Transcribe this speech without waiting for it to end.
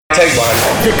take one.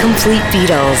 The Complete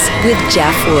Beatles with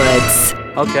Jeff Woods.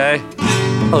 Okay.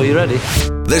 Oh, you ready?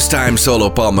 This time, solo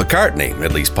Paul McCartney,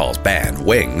 at least Paul's band,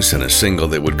 Wings, in a single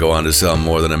that would go on to sell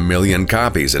more than 1 million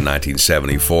copies in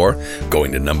 1974,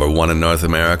 going to number 1 in North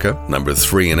America, number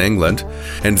 3 in England,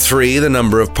 and 3, the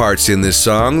number of parts in this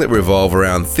song that revolve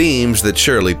around themes that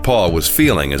surely Paul was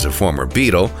feeling as a former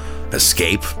Beatle: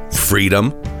 escape,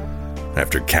 freedom.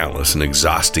 After countless and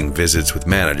exhausting visits with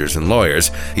managers and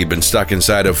lawyers, he'd been stuck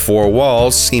inside of 4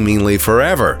 walls seemingly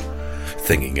forever,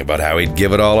 thinking about how he'd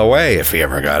give it all away if he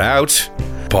ever got out.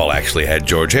 Paul actually had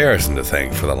George Harrison to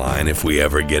thank for the line, "If we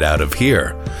ever get out of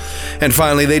here." And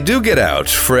finally, they do get out,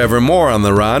 Forevermore on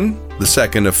the Run, the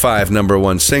second of 5 number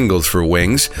 1 singles for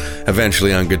Wings,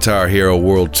 eventually on Guitar Hero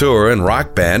World Tour and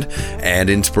Rock Band, and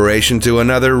inspiration to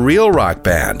another real rock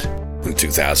band. In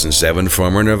 2007,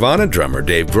 former Nirvana drummer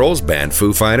Dave Grohl's band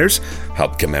Foo Fighters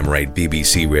helped commemorate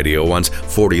BBC Radio 1's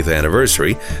 40th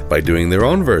anniversary by doing their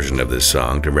own version of this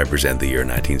song to represent the year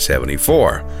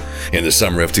 1974. In the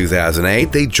summer of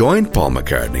 2008, they joined Paul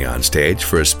McCartney on stage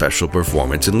for a special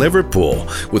performance in Liverpool,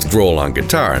 with Grohl on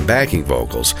guitar and backing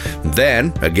vocals.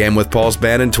 Then, again with Paul's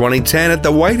band in 2010 at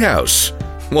the White House.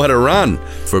 What a run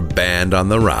for Band on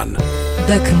the Run.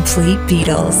 The Complete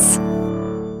Beatles.